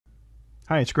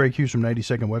Hi, it's Greg Hughes from 90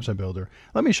 Second Website Builder.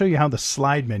 Let me show you how the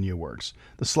slide menu works.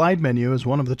 The slide menu is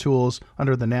one of the tools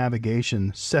under the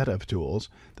navigation set of tools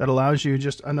that allows you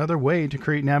just another way to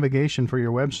create navigation for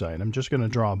your website. I'm just going to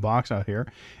draw a box out here.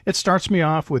 It starts me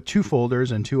off with 2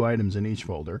 folders and 2 items in each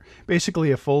folder.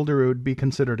 Basically, a folder would be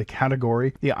considered a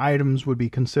category. The items would be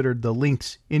considered the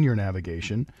links in your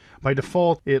navigation. By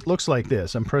default, it looks like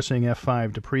this. I'm pressing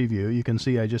F5 to preview. You can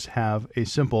see I just have a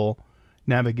simple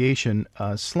navigation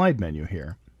slide menu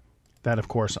here that of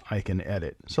course I can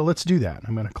edit. So let's do that.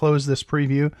 I'm going to close this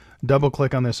preview, double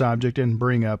click on this object and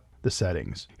bring up the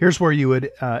settings. Here's where you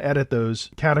would edit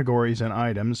those categories and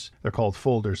items. They're called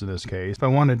folders in this case. If I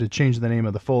wanted to change the name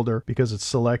of the folder because it's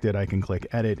selected, I can click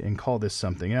edit and call this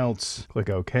something else, click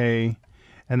OK,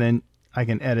 and then I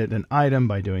can edit an item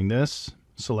by doing this,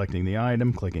 selecting the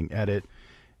item, clicking edit,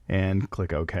 and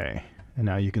click OK. And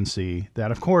now you can see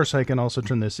that, of course, I can also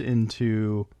turn this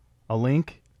into a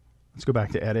link. Let's go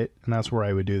back to edit, and that's where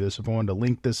I would do this. If I wanted to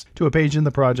link this to a page in the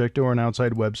project or an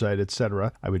outside website,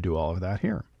 etc., I would do all of that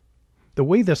here. The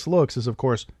way this looks is, of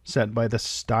course, set by the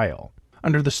style.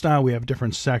 Under the style, we have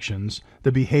different sections.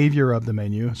 The behavior of the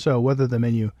menu, so whether the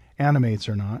menu animates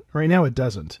or not. Right now, it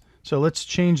doesn't. So let's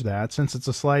change that. Since it's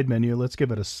a slide menu, let's give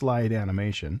it a slide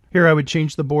animation. Here I would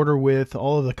change the border width,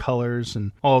 all of the colors,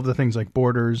 and all of the things like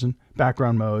borders and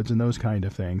background modes and those kind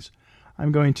of things.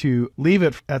 I'm going to leave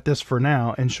it at this for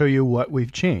now and show you what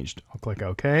we've changed. I'll click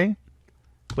OK,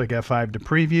 click F5 to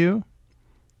preview.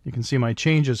 You can see my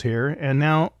changes here, and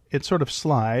now it sort of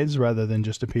slides rather than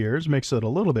just appears, makes it a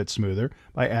little bit smoother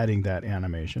by adding that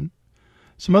animation.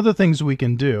 Some other things we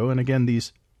can do, and again,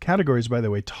 these categories, by the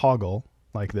way, toggle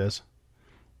like this,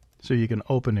 so you can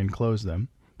open and close them.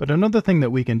 But another thing that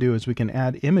we can do is we can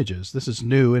add images. This is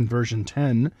new in version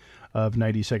 10 of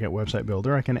 90 Second Website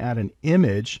Builder. I can add an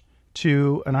image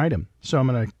to an item. So I'm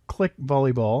going to click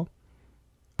volleyball.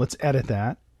 Let's edit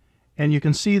that. And you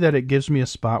can see that it gives me a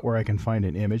spot where I can find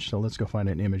an image. So let's go find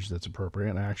an image that's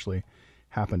appropriate. I actually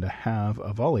happen to have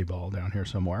a volleyball down here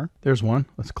somewhere. There's one.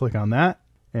 Let's click on that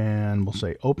and we'll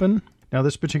say open. Now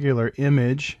this particular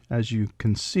image, as you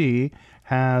can see,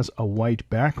 has a white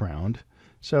background.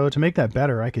 So to make that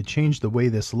better, I could change the way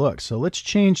this looks. So let's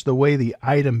change the way the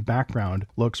item background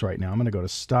looks right now. I'm going to go to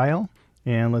Style,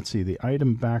 and let's see, the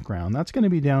item background. That's going to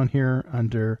be down here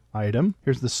under Item.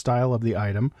 Here's the style of the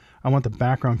item. I want the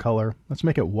background color. Let's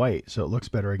make it white so it looks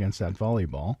better against that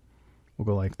volleyball. We'll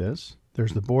go like this.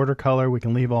 There's the border color. We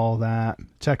can leave all that.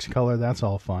 Text color, that's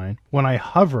all fine. When I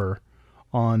hover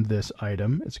on this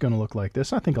item, it's going to look like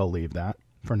this. I think I'll leave that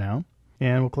for now.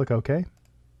 And we'll click OK.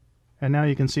 And now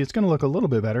you can see it's going to look a little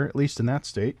bit better, at least in that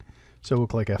state. So we'll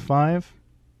click F5.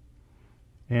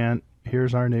 And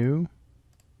here's our new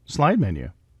slide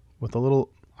menu with a little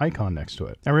icon next to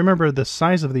it. Now remember, the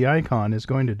size of the icon is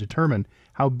going to determine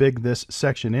how big this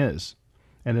section is.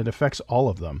 And it affects all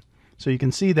of them. So you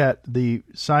can see that the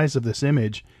size of this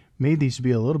image made these to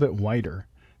be a little bit wider.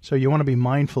 So you want to be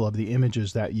mindful of the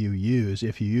images that you use,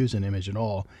 if you use an image at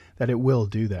all, that it will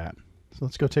do that. So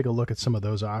let's go take a look at some of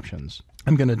those options.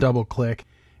 I'm going to double click,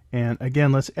 and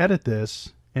again, let's edit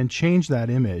this and change that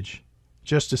image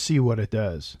just to see what it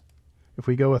does. If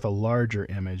we go with a larger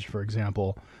image, for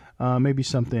example, maybe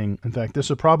something, in fact, this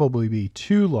will probably be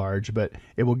too large, but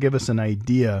it will give us an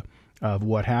idea of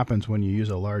what happens when you use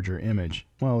a larger image.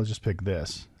 Well, let's just pick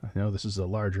this. I know this is a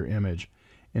larger image.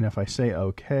 And if I say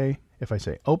OK, if I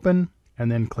say open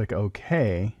and then click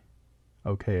OK,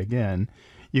 OK again,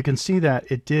 you can see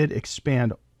that it did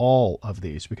expand all of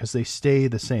these because they stay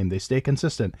the same. They stay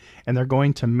consistent, and they're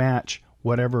going to match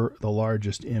whatever the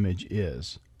largest image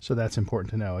is. So that's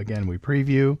important to know. Again, we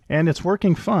preview, and it's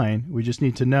working fine. We just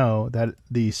need to know that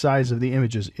the size of the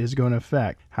images is going to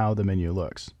affect how the menu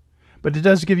looks. But it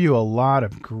does give you a lot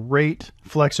of great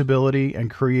flexibility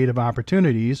and creative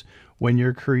opportunities when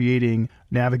you're creating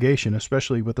navigation,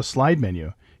 especially with the slide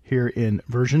menu here in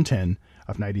version 10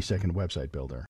 of 90 Second Website Builder.